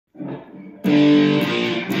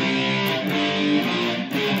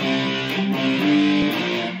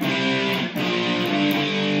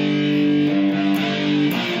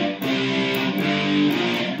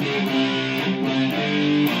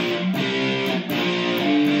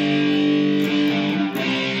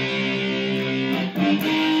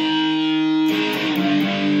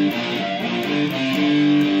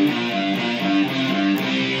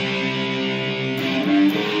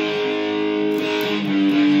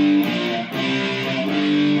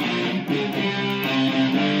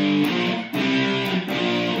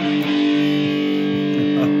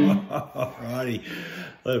maybe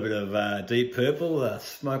a little bit of Deep Purple,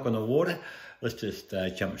 Smoke on the Water. Let's just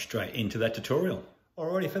jump straight into that tutorial.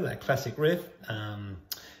 Alrighty, for that classic riff,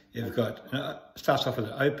 you've got, starts off with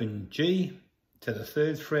an open G to the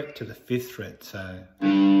 3rd fret to the 5th fret, so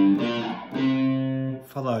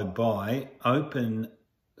followed by open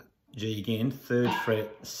G again, 3rd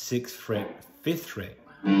fret, 6th fret, 5th fret.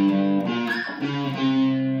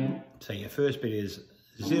 So your first bit is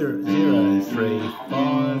 0, 0, 3,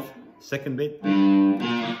 5, second bit,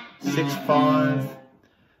 6, 5,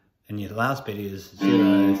 and your last bit is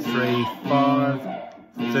 0, 3, 5,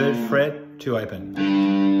 3rd fret to open.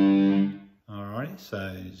 Alright,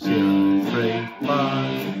 so 0, 3,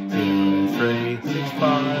 5, 0, 3, 6,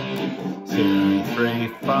 5, 0, 3,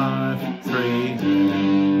 5, 3, 0.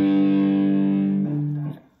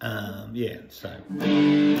 Yeah, so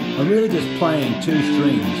I'm really just playing 2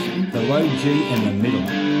 strings, the low G and the middle.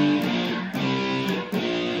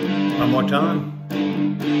 One more time.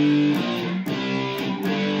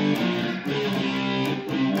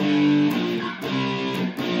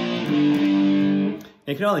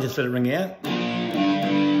 You can either just let it ring out,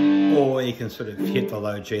 or you can sort of hit the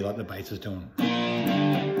low G like the bass is doing.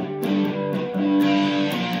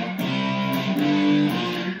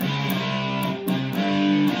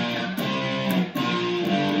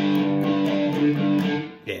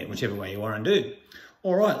 Yeah, whichever way you want to do.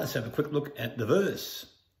 All right, let's have a quick look at the verse.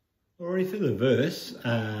 Already for the verse,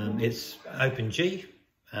 it's open G,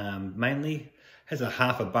 mainly. Has a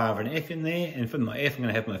half a bar of an F in there, and for my F, I'm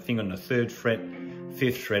going to have my finger on the 3rd fret,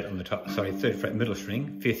 5th fret on the top, sorry, 3rd fret middle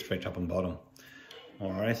string, 5th fret top and bottom.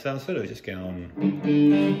 Alright, so I'm sort of just going,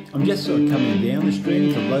 I'm just sort of coming down the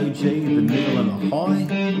strings, the low G, the middle and the high,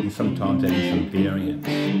 and sometimes adding some variance.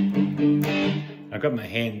 I've got my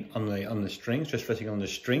hand on the strings, just resting on the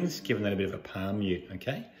strings, giving that a bit of a palm mute,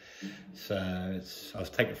 okay? So I'll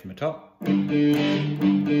take it from the top.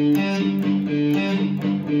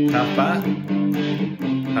 Half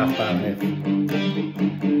bar F.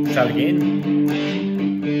 Start again.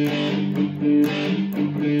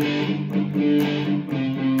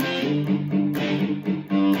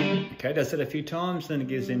 Okay, does that a few times, then it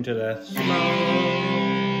gives into the slow.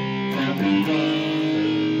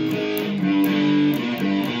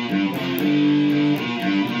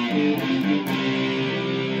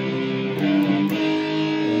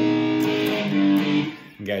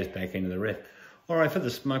 Goes back into the riff. Alright, for the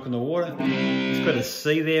Smoke on the Water, it's got a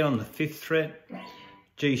C there on the 5th fret,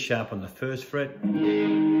 G sharp on the 1st fret.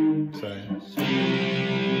 So,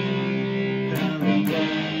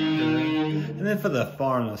 and then for the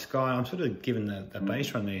Fire in the Sky, I'm sort of giving the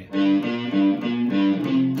bass run there.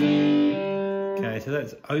 Okay, so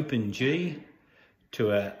that's open G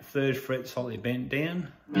to a 3rd fret slightly bent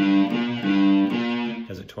down.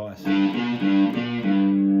 Does it twice.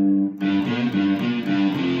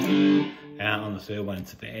 On the 3rd one,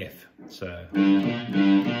 it's the F. So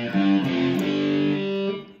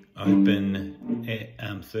open,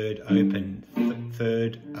 3rd, open,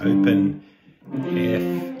 3rd, open, F,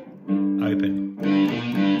 open.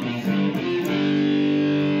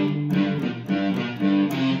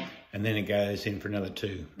 And then it goes in for another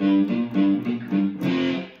 2.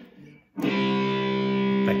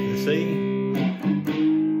 Back to the C,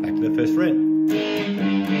 back to the 1st fret.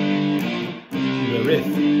 To the riff.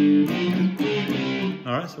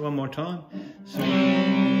 Alright, so one more time.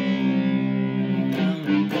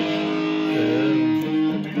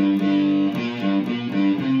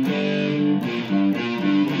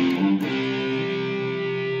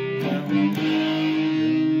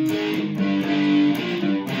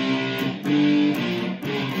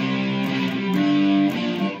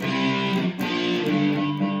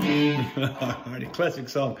 Alrighty, classic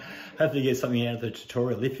song. Hopefully you get something out of the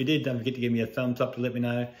tutorial. If you did, don't forget to give me a thumbs up to let me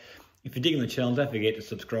know. If you're digging the channel, don't forget to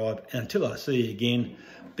subscribe. And until I see you again,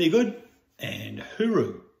 be good and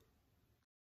hooroo.